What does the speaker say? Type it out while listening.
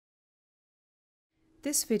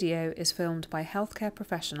This video is filmed by healthcare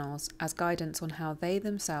professionals as guidance on how they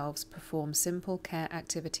themselves perform simple care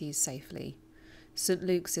activities safely. St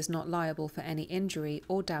Luke's is not liable for any injury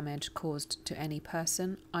or damage caused to any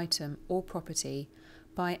person, item or property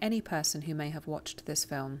by any person who may have watched this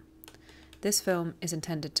film. This film is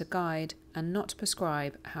intended to guide and not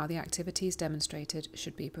prescribe how the activities demonstrated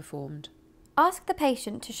should be performed. Ask the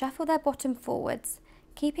patient to shuffle their bottom forwards,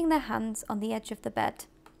 keeping their hands on the edge of the bed.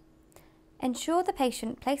 Ensure the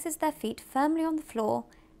patient places their feet firmly on the floor,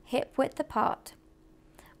 hip width apart.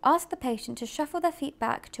 Ask the patient to shuffle their feet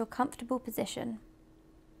back to a comfortable position.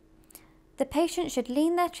 The patient should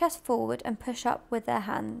lean their chest forward and push up with their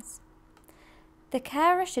hands. The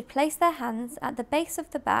carer should place their hands at the base of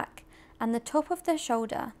the back and the top of the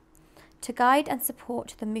shoulder to guide and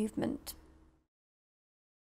support the movement.